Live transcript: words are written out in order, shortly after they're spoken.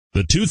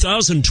The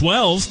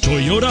 2012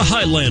 Toyota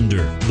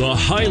Highlander. The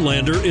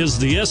Highlander is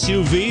the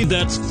SUV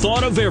that's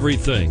thought of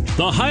everything.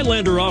 The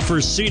Highlander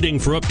offers seating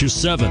for up to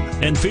 7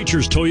 and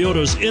features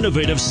Toyota's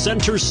innovative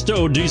center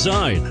stow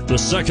design. The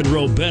second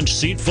row bench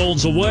seat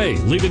folds away,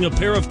 leaving a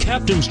pair of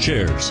captain's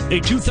chairs. A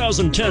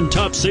 2010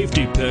 top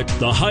safety pick,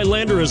 the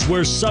Highlander is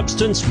where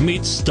substance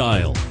meets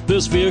style.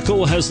 This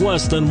vehicle has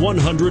less than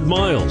 100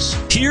 miles.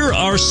 Here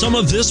are some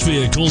of this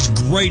vehicle's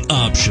great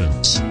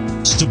options: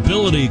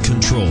 stability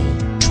control,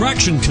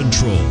 traction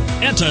control,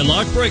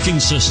 anti-lock braking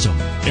system,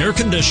 air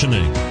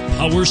conditioning,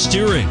 power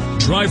steering,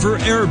 driver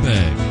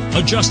airbag,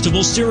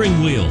 adjustable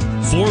steering wheel,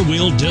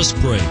 4-wheel disc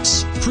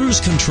brakes, cruise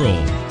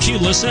control,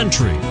 keyless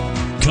entry.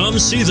 Come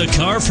see the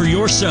car for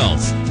yourself.